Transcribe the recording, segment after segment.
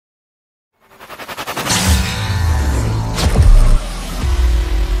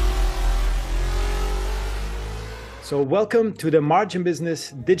So, welcome to the Margin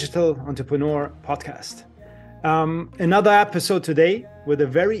Business Digital Entrepreneur Podcast. Another episode today with a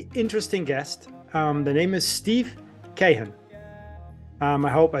very interesting guest. The name is Steve Kahan. I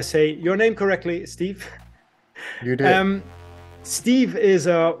hope I say your name correctly, Steve. You did. Steve is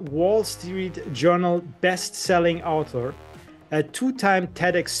a Wall Street Journal best-selling author, a two-time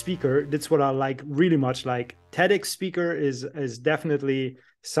TEDx speaker. That's what I like really much. Like TEDx speaker is definitely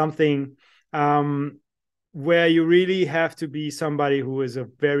something where you really have to be somebody who is a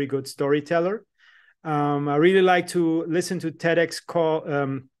very good storyteller. I really like to listen to TEDx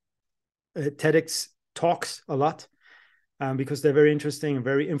talks a lot because they're very interesting and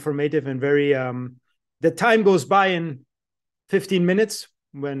very informative and very. The time goes by in 15 minutes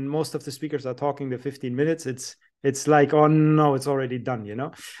when most of the speakers are talking. The 15 minutes, it's like, oh no, it's already done, you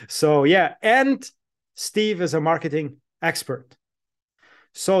know. So yeah, and Steve is a marketing expert.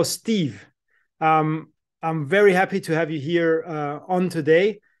 So Steve, I'm very happy to have you here on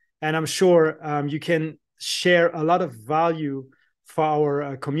today, and I'm sure you can share a lot of value for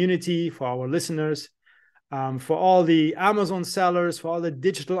our community, for our listeners, for all the Amazon sellers, for all the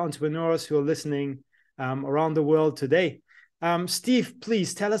digital entrepreneurs who are listening around the world today. Steve,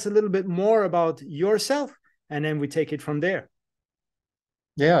 please tell us a little bit more about yourself, and then we take it from there.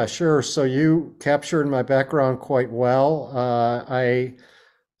 Yeah, sure. So you captured my background quite well.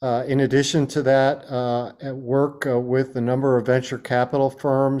 In addition to that, work with a number of venture capital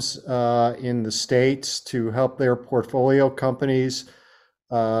firms in the States to help their portfolio companies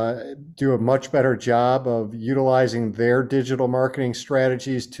do a much better job of utilizing their digital marketing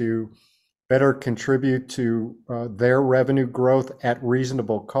strategies to better contribute to their revenue growth at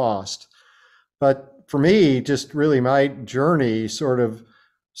reasonable cost. But for me, just really my journey sort of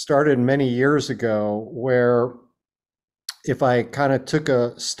started many years ago, where if I kind of took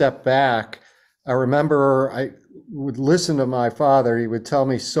a step back, I remember I would listen to my father. He would tell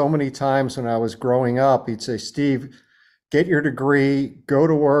me so many times when I was growing up, he'd say, Steve, get your degree, go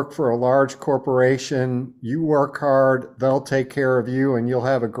to work for a large corporation, you work hard, they'll take care of you, and you'll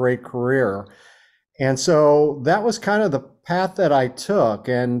have a great career. And so that was kind of the path that I took.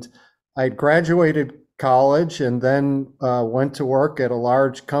 And I graduated college and then went to work at a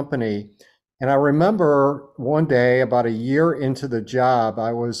large company. And I remember one day, about a year into the job,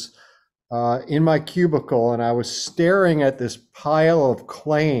 I was in my cubicle and I was staring at this pile of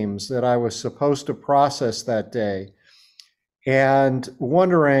claims that I was supposed to process that day and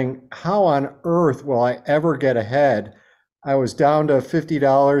wondering, how on earth will I ever get ahead? I was down to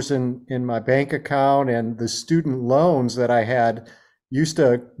 $50 in my bank account, and the student loans that I had used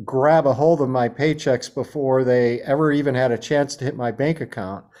to grab a hold of my paychecks before they ever even had a chance to hit my bank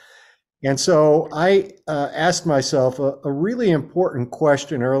account. And so I asked myself a really important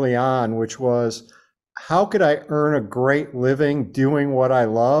question early on, which was, how could I earn a great living doing what I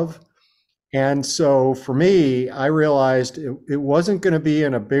love? And so for me, I realized it wasn't going to be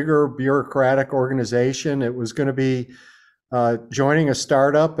in a bigger bureaucratic organization. It was going to be joining a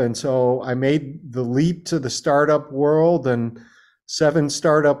startup. And so I made the leap to the startup world, and 7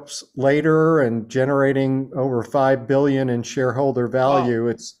 startups later and generating over 5 billion in shareholder value.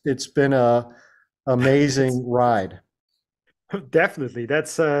 Wow. It's been a amazing ride. Definitely.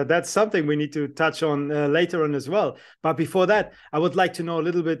 That's something we need to touch on later on as well. But before that, I would like to know a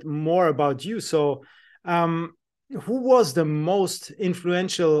little bit more about you. So, who was the most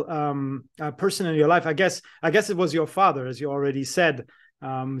influential person in your life? I guess it was your father, as you already said,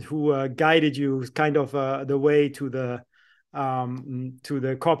 who guided you kind of the way to the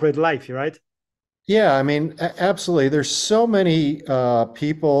corporate life, right? Yeah, I mean, absolutely. There's so many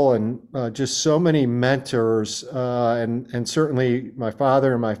people and just so many mentors, and certainly my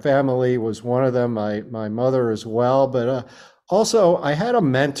father and my family was one of them. My mother as well, but also I had a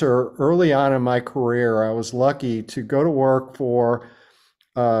mentor early on in my career. I was lucky to go to work for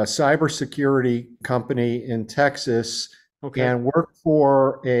a cybersecurity company in Texas Okay. and work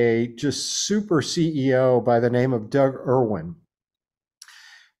for a just super CEO by the name of Doug Irwin.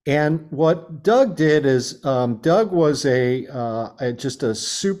 And what Doug did is, Doug was just a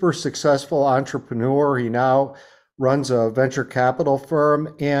super successful entrepreneur. He now runs a venture capital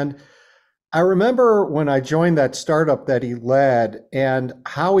firm. And I remember when I joined that startup that he led and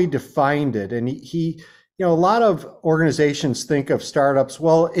how he defined it. And a lot of organizations think of startups,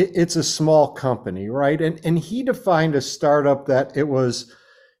 well, it's a small company, right? And he defined a startup that it was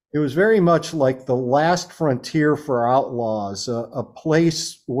very much like the last frontier for outlaws, a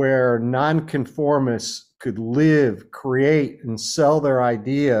place where nonconformists could live, create, and sell their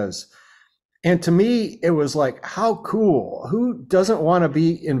ideas. And to me, it was like, how cool? Who doesn't want to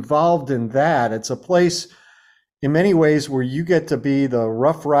be involved in that? It's a place in many ways where you get to be the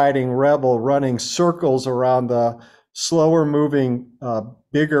rough riding rebel running circles around the slower moving,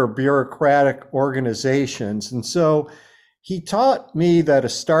 bigger bureaucratic organizations. And so he taught me that a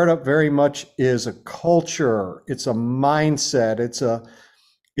startup very much is a culture, it's a mindset,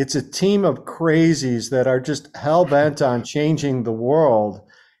 it's a team of crazies that are just hell bent on changing the world.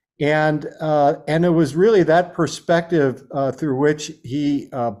 And it was really that perspective through which he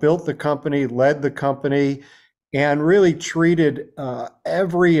built the company, led the company, and really treated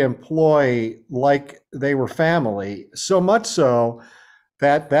every employee like they were family. So much so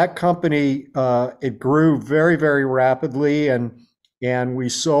that that company it grew very, very rapidly, and we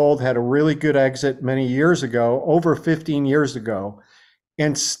sold, had a really good exit many years ago, over 15 years ago.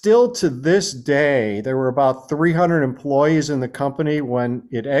 And still to this day, there were about 300 employees in the company when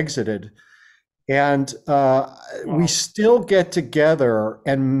it exited. And we Wow. still get together,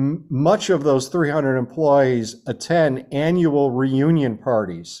 and much of those 300 employees attend annual reunion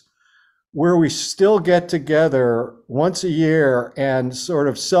parties where we still get together once a year and sort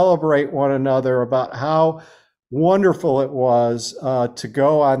of celebrate one another about how wonderful it was to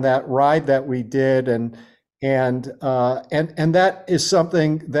go on that ride that we did, and that is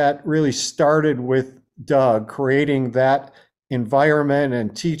something that really started with Doug creating that environment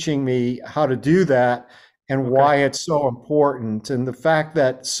and teaching me how to do that and Okay. why it's so important. And the fact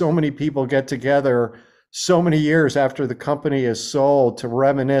that so many people get together so many years after the company is sold to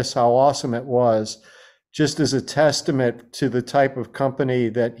reminisce how awesome it was, just as a testament to the type of company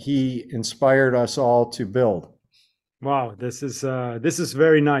that he inspired us all to build. Wow, this is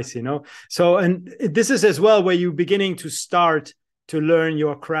very nice, you know. So, and this is as well where you're beginning to start to learn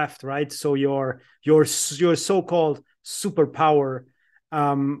your craft, right? So your so-called superpower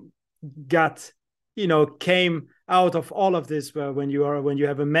um, got, you know, came out of all of this when you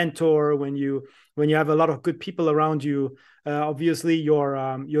have a mentor, when you have a lot of good people around you. Obviously,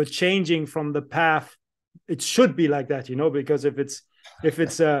 you're changing from the path. It should be like that, you know, because if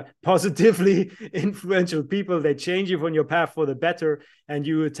it's positively influential people, they change you from your path for the better, and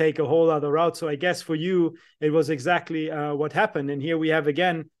you take a whole other route. So I guess for you, it was exactly what happened. And here we have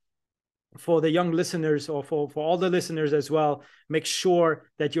again, for the young listeners, or for all the listeners as well, make sure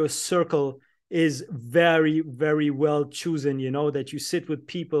that your circle is very, very well chosen, you know, that you sit with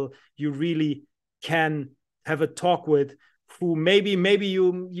people you really can have a talk with, who maybe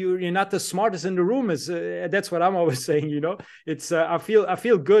you're not the smartest in the room. Is That's what I'm always saying, you know. It's I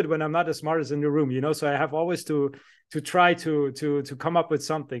feel good when I'm not the smartest in the room, you know, so I have always to try to come up with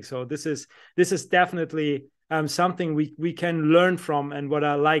something. So this is definitely something we can learn from, and what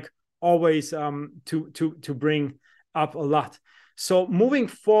I like always to bring up a lot. So moving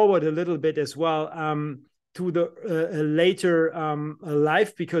forward a little bit as well, to the later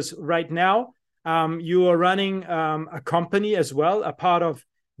life, because right now you are running a company as well, a part of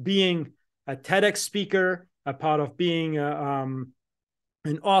being a TEDx speaker, a part of being an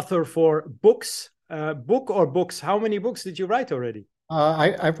author for books. Book or books? How many books did you write already?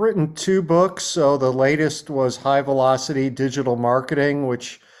 I've written two books. So the latest was High Velocity Digital Marketing,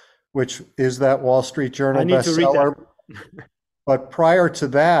 which is that Wall Street I Journal need to read that. bestseller. But prior to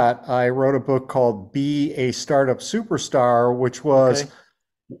that, I wrote a book called Be a Startup Superstar, which was Okay.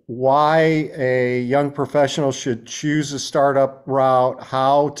 why a young professional should choose a startup route,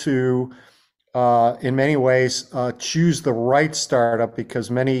 how to, in many ways, choose the right startup,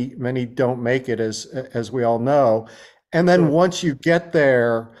 because many don't make it, as we all know. And then Sure. once you get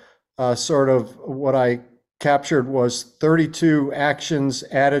there, sort of what I captured was 32 actions,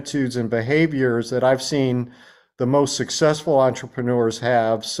 attitudes, and behaviors that I've seen the most successful entrepreneurs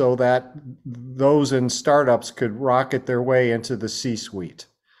have, so that those in startups could rocket their way into the C-suite.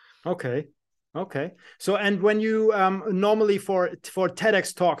 Okay. Okay. So, and when you normally for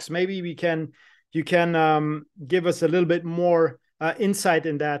TEDx talks, maybe we can you can give us a little bit more insight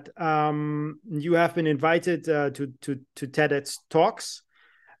in that. You have been invited to TEDx talks,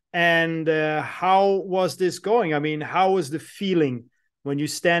 and how was this going? I mean, how was the feeling when you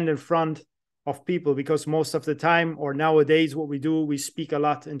stand in front of people? Because most of the time, or nowadays, what we do, we speak a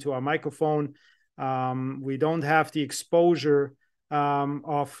lot into our microphone. We don't have the exposure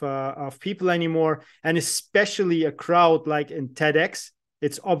of people anymore, and especially a crowd like in TEDx.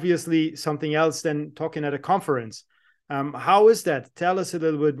 It's obviously something else than talking at a conference. How is that? Tell us a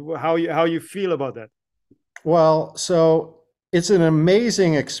little bit how you feel about that. Well, so it's an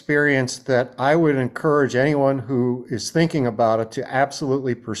amazing experience that I would encourage anyone who is thinking about it to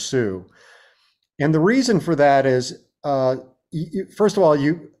absolutely pursue. And the reason for that is, first of all,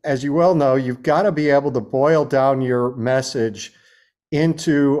 as you well know, you've got to be able to boil down your message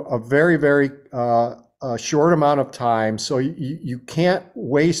into a very, very a short amount of time. So you can't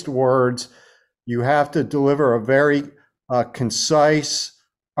waste words. You have to deliver a very concise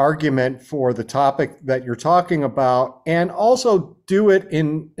argument for the topic that you're talking about, and also do it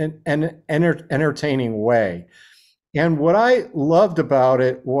in an entertaining way. And what I loved about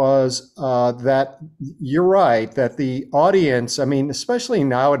it was that you're right, that the audience, I mean, especially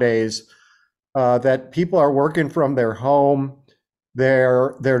nowadays, that people are working from their home.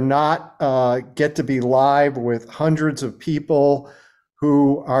 They're not get to be live with hundreds of people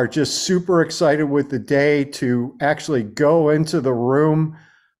who are just super excited with the day to actually go into the room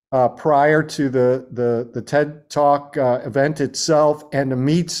prior to the TED Talk event itself, and to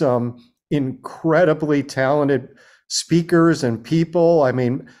meet some incredibly talented speakers and people. I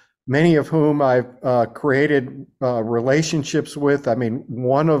mean, many of whom I've created relationships with. I mean,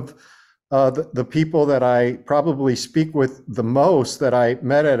 one of the people that I probably speak with the most that I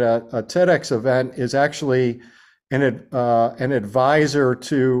met at a TEDx event is actually an advisor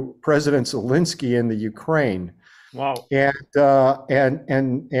to President Zelensky in the Ukraine. Wow.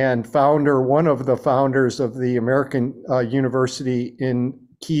 And founder, one of the founders of the American University in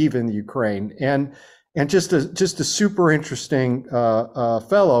Kyiv in the Ukraine, and just a super interesting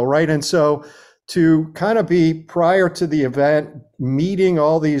fellow, right? And so to kind of be prior to the event, meeting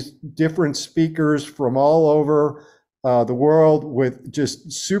all these different speakers from all over the world with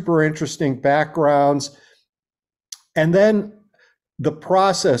just super interesting backgrounds, and then the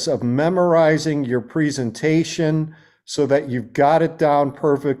process of memorizing your presentation so that you've got it down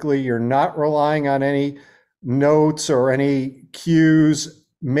perfectly. You're not relying on any notes or any cues,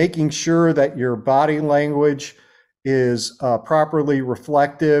 making sure that your body language is properly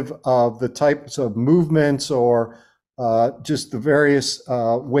reflective of the types of movements or just the various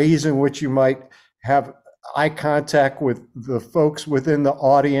ways in which you might have eye contact with the folks within the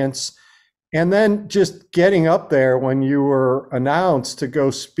audience. And then just getting up there when you were announced to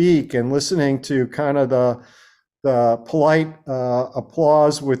go speak and listening to kind of the polite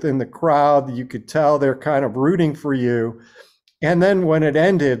applause within the crowd. You could tell they're kind of rooting for you. And then when it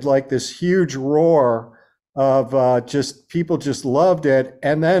ended, like this huge roar of just people just loved it.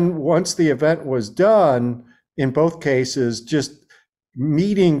 And then once the event was done, in both cases, just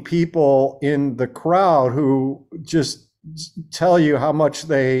meeting people in the crowd who just tell you how much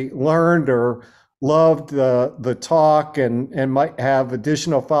they learned or loved the talk and might have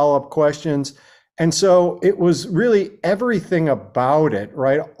additional follow-up questions. And so it was really everything about it,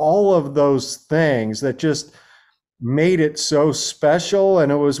 right? All of those things that just made it so special.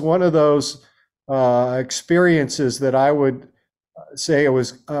 And it was one of those experiences that I would say it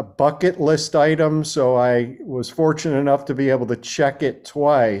was a bucket list item. So I was fortunate enough to be able to check it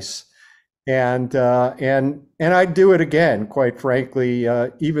twice. And I'd do it again, quite frankly,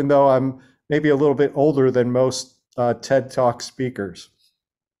 even though I'm maybe a little bit older than most TED Talk speakers.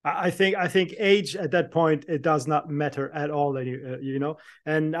 I think age at that point, it does not matter at all, you know.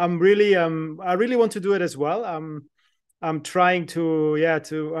 And I'm really I really want to do it as well. I'm trying to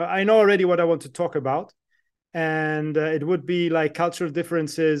I know already what I want to talk about, and it would be like cultural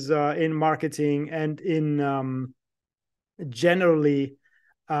differences in marketing and in generally.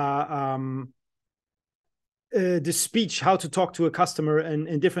 The speech, how to talk to a customer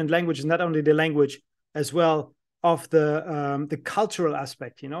in different languages, not only the language as well of the cultural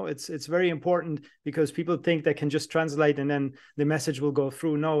aspect. You know, it's very important because people think they can just translate and then the message will go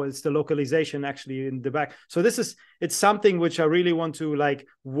through. No, it's the localization actually in the back. So it's something which I really want to like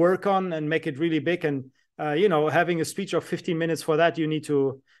work on and make it really big. And you know, having a speech of 15 minutes for that, you need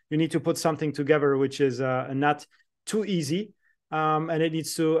to put something together which is not too easy. And it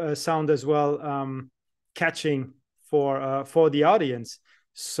needs to sound as well catching for the audience.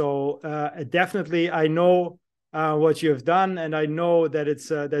 So definitely, I know what you have done, and I know that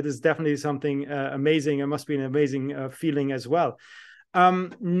that is definitely something amazing. It must be an amazing feeling as well.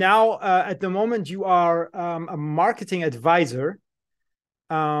 Now, at the moment, you are a marketing advisor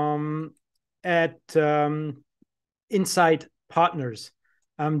at Insight Partners.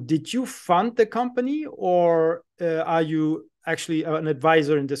 Did you fund the company, or are you actually an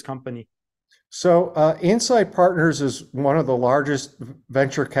advisor in this company? So Insight Partners is one of the largest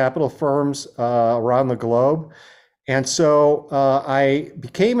venture capital firms around the globe. And so I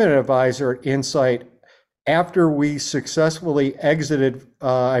became an advisor at Insight after we successfully exited.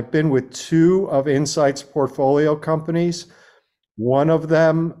 I've been with two of Insight's portfolio companies. One of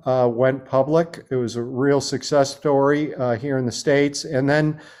them went public. It was a real success story here in the States. And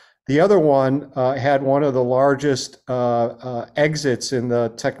then the other one had one of the largest exits in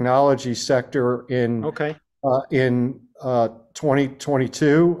the technology sector in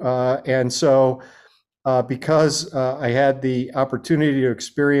 2022. And so because I had the opportunity to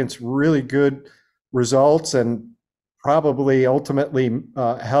experience really good results and probably ultimately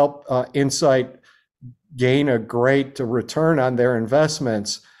help Insight gain a great return on their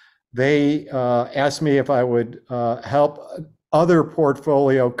investments. They asked me if I would help other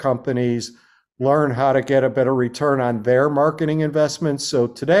portfolio companies learn how to get a better return on their marketing investments. So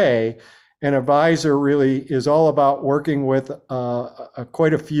today, an advisor really is all about working with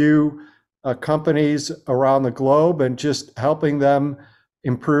quite a few companies around the globe and just helping them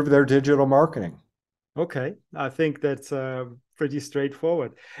improve their digital marketing. Okay, I think that's pretty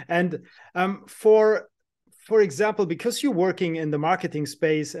straightforward. And for example, because you're working in the marketing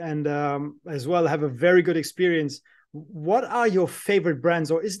space and as well have a very good experience, what are your favorite brands,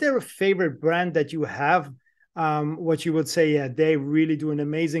 or is there a favorite brand that you have? What you would say, yeah, they really do an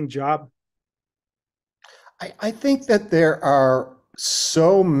amazing job. I think that there are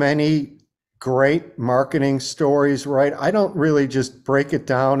so many great marketing stories, right? I don't really just break it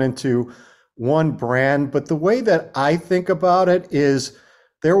down into one brand, but the way that I think about it is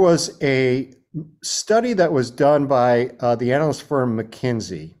there was a study that was done by the analyst firm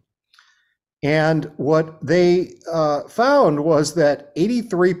McKinsey. And what they found was that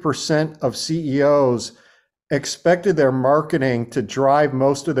 83% of CEOs expected their marketing to drive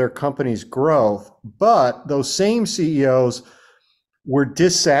most of their company's growth, but those same CEOs were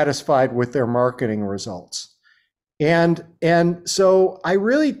dissatisfied with their marketing results. And so I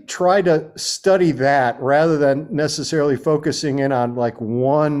really try to study that rather than necessarily focusing in on like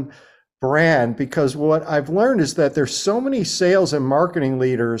one brand, because what I've learned is that there's so many sales and marketing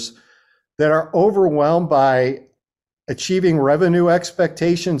leaders that are overwhelmed by achieving revenue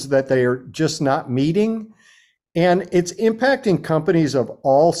expectations that they are just not meeting. And it's impacting companies of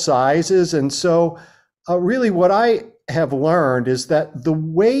all sizes. And so really what I have learned is that the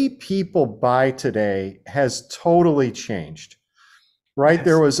way people buy today has totally changed, right? Yes.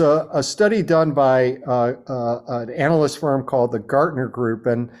 There was a study done by an analyst firm called the Gartner Group,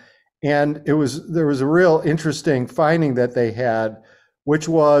 and there was a real interesting finding that they had, which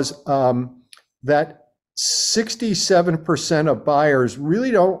was that 67% of buyers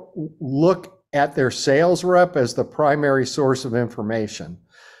really don't look at their sales rep as the primary source of information,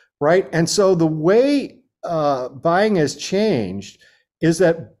 right? And so the way buying has changed is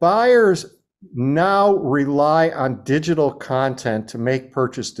that buyers now rely on digital content to make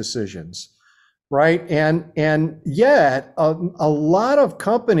purchase decisions, right? And yet a lot of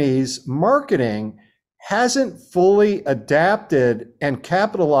companies' marketing hasn't fully adapted and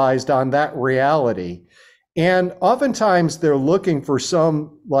capitalized on that reality. And oftentimes they're looking for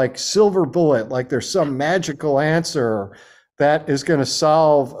some like silver bullet, like there's some magical answer that is going to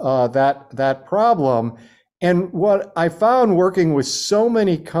solve that problem. And what I found working with so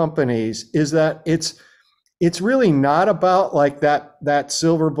many companies is that it's really not about like that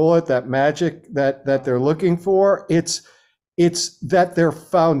silver bullet, that magic that they're looking for. It's that their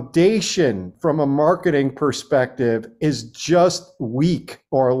foundation from a marketing perspective is just weak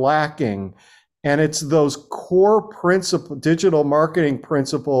or lacking. And it's those core digital marketing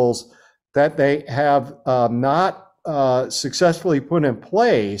principles that they have not successfully put in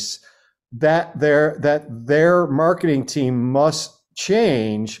place that their marketing team must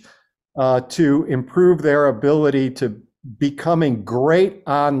change to improve their ability to becoming great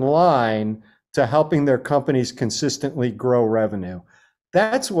online to helping their companies consistently grow revenue.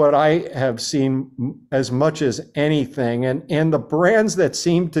 That's what I have seen as much as anything. And the brands that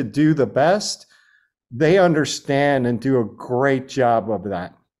seem to do the best, they understand and do a great job of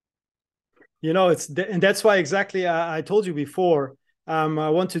that. You know, and that's why exactly I told you before. I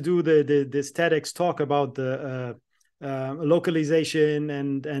want to do this TEDx talk about the localization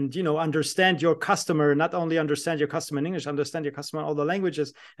and understand your customer. Not only understand your customer in English, understand your customer in all the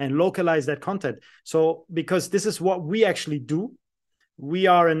languages and localize that content. So because this is what we actually do. We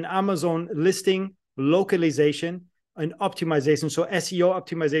are an Amazon listing localization and optimization, so SEO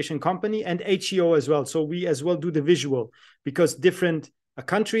optimization company, and HEO as well. So we as well do the visual, because different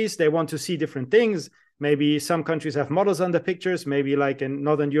countries, they want to see different things. Maybe some countries have models on the pictures. Maybe like in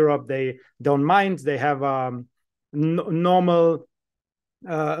Northern Europe, they don't mind. They have normal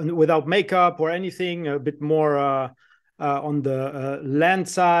without makeup or anything, a bit more on the land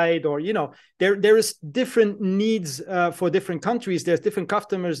side, or there is different needs for different countries. There's different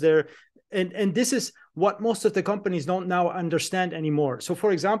customers there, and this is what most of the companies don't now understand anymore. So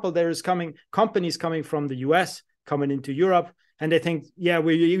for example, there is companies coming from the US coming into Europe, and they think, yeah,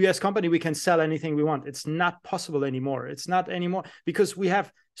 we're a US company, we can sell anything we want. It's not possible anymore. It's not anymore, because we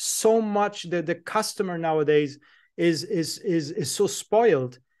have so much. The customer nowadays is so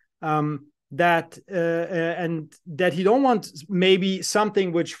spoiled that and that he don't want maybe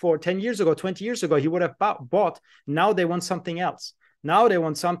something which for 10 years ago, 20 years ago, he would have bought. Now they want something else. Now they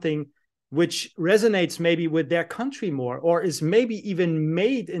want something which resonates maybe with their country more, or is maybe even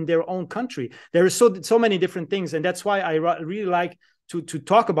made in their own country. There is so many different things, and that's why I really like to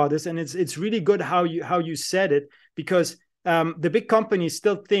talk about this. And it's really good how you said it, because the big companies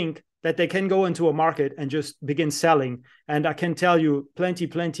still think that they can go into a market and just begin selling. And I can tell you plenty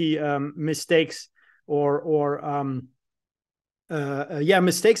mistakes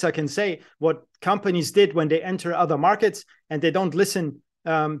mistakes, I can say, what companies did when they enter other markets and they don't listen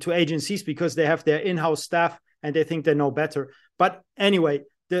to agencies because they have their in-house staff and they think they know better. But anyway,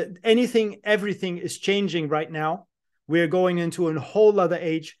 everything is changing right now. We're going into a whole other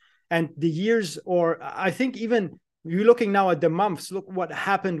age, and the years, or I think even you're looking now at the months, look what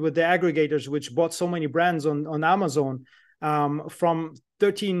happened with the aggregators, which bought so many brands on Amazon. From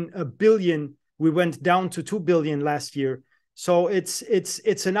 13 billion, we went down to 2 billion last year. So it's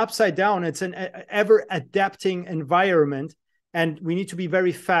an upside down. It's an ever adapting environment, and we need to be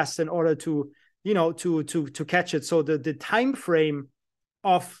very fast in order to catch it. So the time frame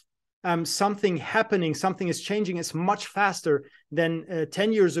of something happening, something is changing, is much faster than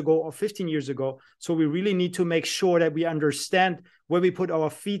 10 years ago or 15 years ago. So we really need to make sure that we understand where we put our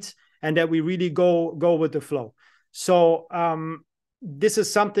feet and that we really go with the flow. So this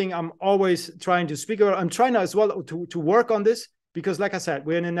is something I'm always trying to speak about. I'm trying as well to work on this, because like I said,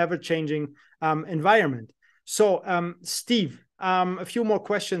 we're in a never-changing environment. So Steve, a few more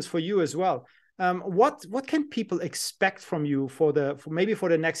questions for you as well. What can people expect from you for maybe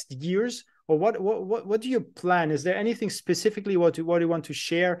the next years, or what do you plan? Is there anything specifically what you want to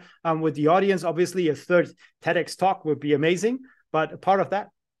share with the audience? Obviously, a third TEDx talk would be amazing, but a part of that.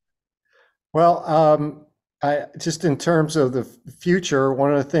 Well, I just in terms of the future,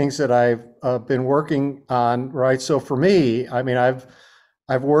 one of the things that I've been working on, right? So for me, I mean, I've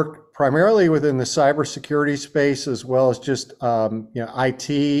worked primarily within the cybersecurity space, as well as just IT,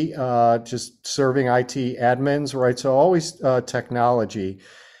 just serving IT admins, right? So always technology,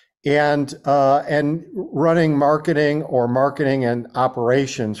 and running marketing and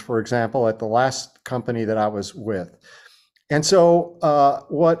operations, for example, at the last company that I was with. And so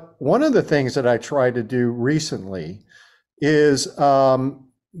one of the things that I tried to do recently is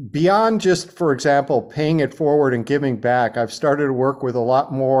beyond just, for example, paying it forward and giving back, I've started to work with a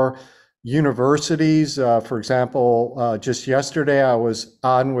lot more universities. For example, just yesterday I was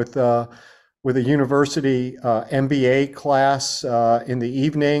on with a university MBA class in the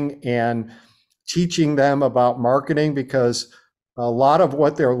evening and teaching them about marketing, because a lot of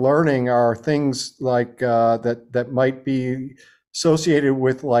what they're learning are things like that might be associated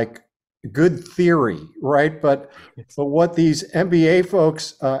with like good theory, right? But what these MBA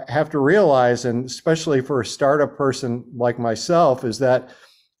folks have to realize, and especially for a startup person like myself, is that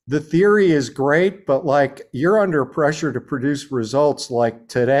the theory is great, but like you're under pressure to produce results like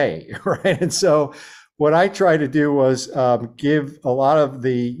today, right? And so what I try to do was give a lot of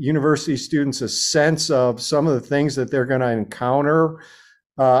the university students a sense of some of the things that they're going to encounter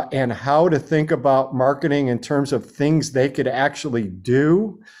and how to think about marketing in terms of things they could actually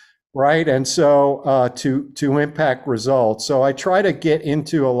do, right? And so to impact results. So I try to get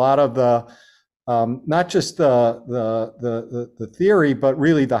into a lot of the not just the theory, but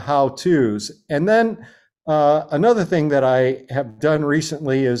really the how-tos. And then another thing that I have done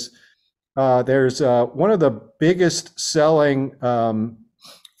recently is there's one of the biggest selling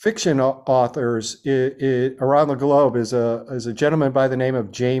fiction authors around the globe is a gentleman by the name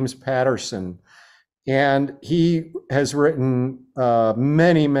of James Patterson, and he has written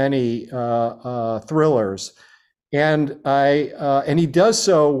many thrillers, and he does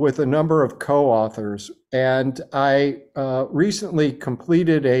so with a number of co-authors. And I recently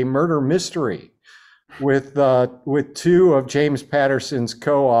completed a murder mystery with two of James Patterson's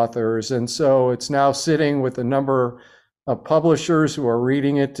co-authors, and so it's now sitting with a number of publishers who are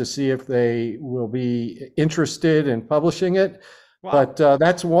reading it to see if they will be interested in publishing it. Wow. But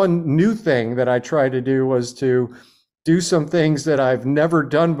that's one new thing that I tried to do, was to do some things that I've never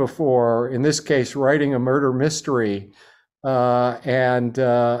done before. In this case, writing a murder mystery, and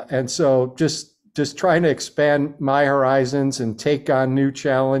so just trying to expand my horizons and take on new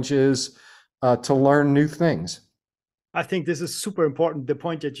challenges. To learn new things. I think this is super important, the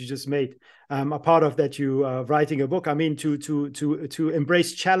point that you just made. A part of that, you writing a book. I mean, to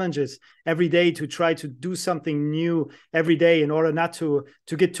embrace challenges every day, to try to do something new every day, in order not to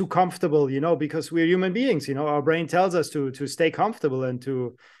get too comfortable, because we're human beings. Our brain tells us to stay comfortable and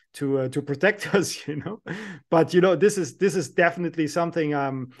to to protect us, you know. But this is definitely something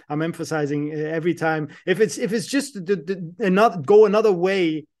I'm emphasizing every time. If it's just not go another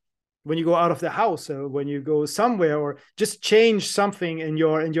way when you go out of the house, or when you go somewhere, or just change something in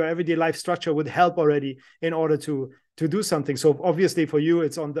your everyday life structure would help already in order to do something. So obviously for you,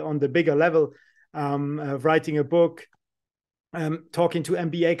 it's on the bigger level, writing a book, talking to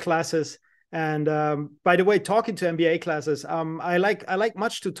MBA classes. And by the way, talking to MBA classes, I like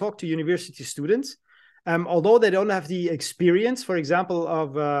much to talk to university students, although they don't have the experience, for example,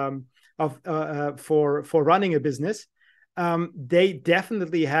 for running a business. They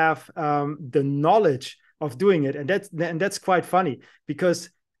definitely have the knowledge of doing it, and that's quite funny,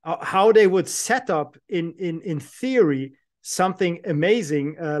 because how they would set up in theory something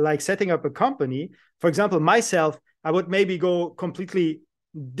amazing, like setting up a company. For example, myself, I would maybe go completely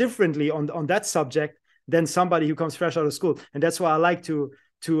differently on that subject than somebody who comes fresh out of school, and that's why I like to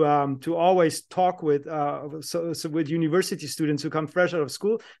always talk with with university students who come fresh out of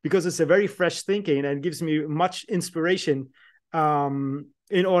school, because it's a very fresh thinking and gives me much inspiration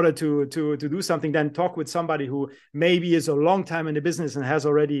in order to do something, than talk with somebody who maybe is a long time in the business and has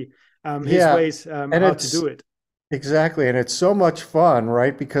already his ways how to do it. Exactly, and it's so much fun,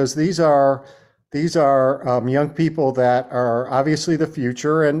 right? Because these are young people that are obviously the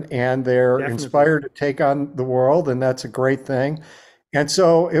future, and they're Definitely inspired to take on the world, and that's a great thing. And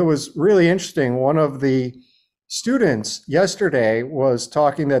so it was really interesting. One of the students yesterday was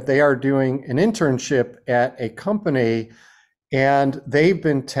talking that they are doing an internship at a company, and they've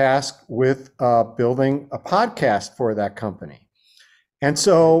been tasked with building a podcast for that company. And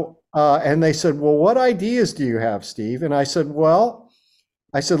so, and they said, well, what ideas do you have, Steve? And I said,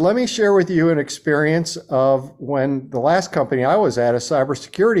 let me share with you an experience of when the last company I was at, a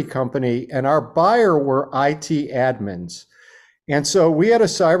cybersecurity company, and our buyer were IT admins. And so we had a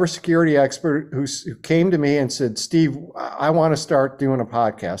cybersecurity expert who came to me and said, Steve, I want to start doing a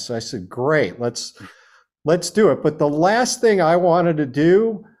podcast. So I said, great, let's do it. But the last thing I wanted to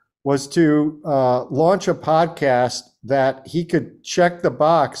do was to launch a podcast that he could check the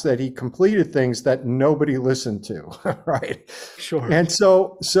box that he completed things that nobody listened to, right? Sure. And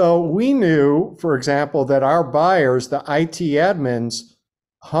so we knew, for example, that our buyers, the IT admins,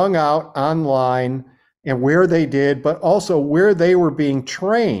 hung out online, and where they did, but also where they were being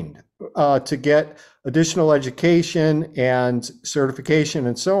trained to get additional education and certification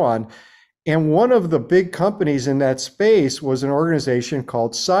and so on. And one of the big companies in that space was an organization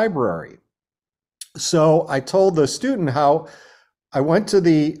called Cybrary. So I told the student how I went to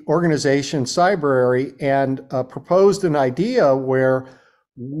the organization Cybrary and proposed an idea where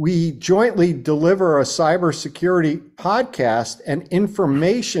we jointly deliver a cybersecurity podcast and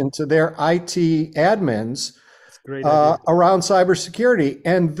information to their IT admins around cybersecurity.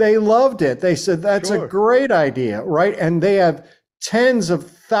 And they loved it. They said, that's a great idea, right? And they have tens of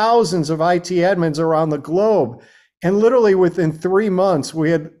thousands of IT admins around the globe. And literally within 3 months,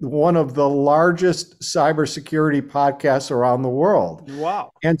 we had one of the largest cybersecurity podcasts around the world.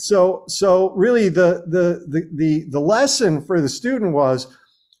 Wow. And so really the lesson for the student was,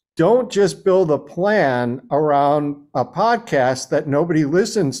 don't just build a plan around a podcast that nobody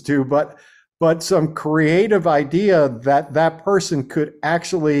listens to, but some creative idea that person could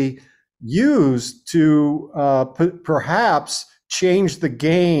actually use to perhaps change the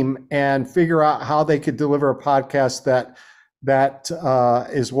game and figure out how they could deliver a podcast that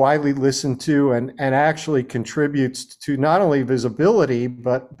is widely listened to and actually contributes to not only visibility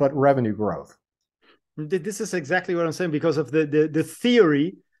but revenue growth. This is exactly what I'm saying, because of the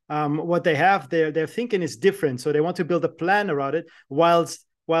theory. What they have, their thinking is different, so they want to build a plan around it.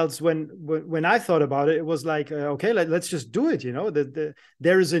 Whilst when I thought about it, it was like, okay, let's just do it. You know,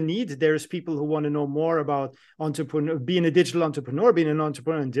 there is a need. There's people who want to know more about being a digital entrepreneur, being an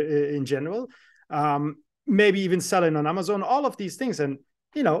entrepreneur in general, maybe even selling on Amazon, all of these things. And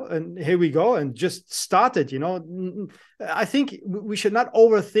and here we go, and just started. I think we should not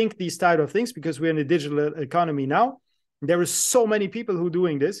overthink these type of things, because we're in a digital economy now. There are so many people who are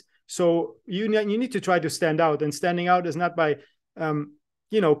doing this. So you need to try to stand out. And standing out is not by,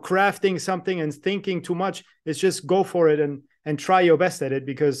 crafting something and thinking too much. It's just go for it and try your best at it,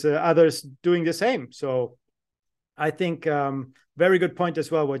 because others doing the same. So I think very good point as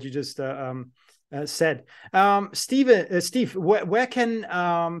well, what you just said. Steve, where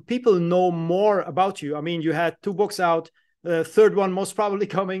can people know more about you? I mean, you had 2 books out. The third one most probably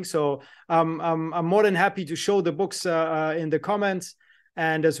coming. So I'm more than happy to show the books in the comments.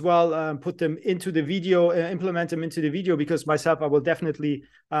 and as well put them into the video, implement them into the video, because myself, I will definitely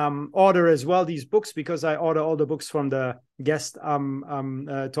order as well these books, because I order all the books from the guest I'm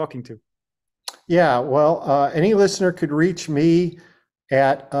talking to. Yeah, well, any listener could reach me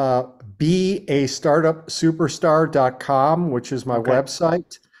at beastartupsuperstar.com, which is my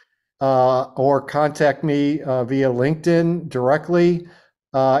website, or contact me via LinkedIn directly.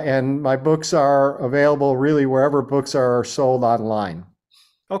 And my books are available really wherever books are sold online.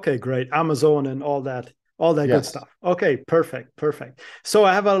 Okay, great. Amazon and all that good Yes. stuff. Okay, perfect. So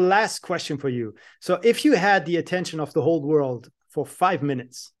I have a last question for you. So if you had the attention of the whole world for 5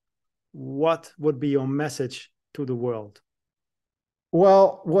 minutes, what would be your message to the world?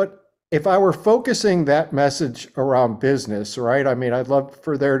 Well, if I were focusing that message around business, right? I mean, I'd love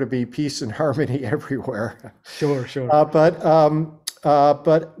for there to be peace and harmony everywhere. Sure.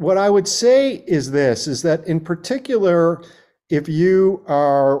 But what I would say is this, is that in particular, if you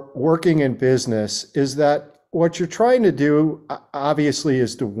are working in business, is that what you're trying to do, obviously,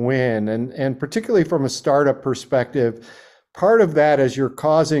 is to win. And particularly from a startup perspective, part of that is you're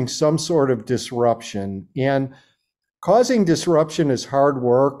causing some sort of disruption. And causing disruption is hard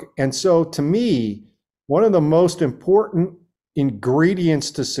work. And so to me, one of the most important ingredients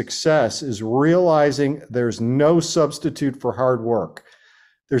to success is realizing there's no substitute for hard work.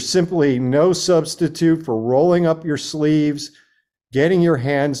 There's simply no substitute for rolling up your sleeves, getting your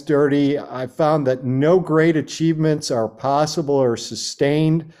hands dirty. I found that no great achievements are possible or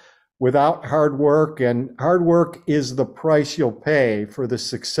sustained without hard work, and hard work is the price you'll pay for the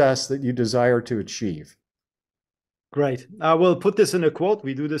success that you desire to achieve. Great. I will put this in a quote.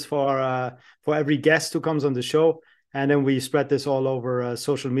 We do this for every guest who comes on the show, and then we spread this all over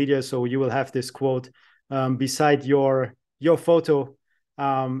social media. So you will have this quote beside your photo.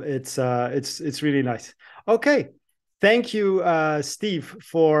 It's really nice. Okay. Thank you, Steve,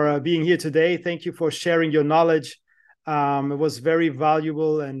 for being here today. Thank you for sharing your knowledge. It was very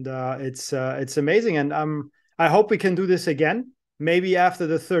valuable, and it's amazing. And I hope we can do this again, maybe after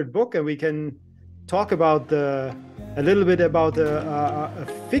the third book, and we can talk about a little bit about a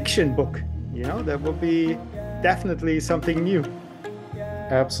fiction book. You know, that will be definitely something new.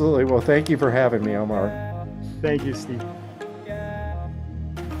 Absolutely. Well, thank you for having me, Omar. Thank you, Steve.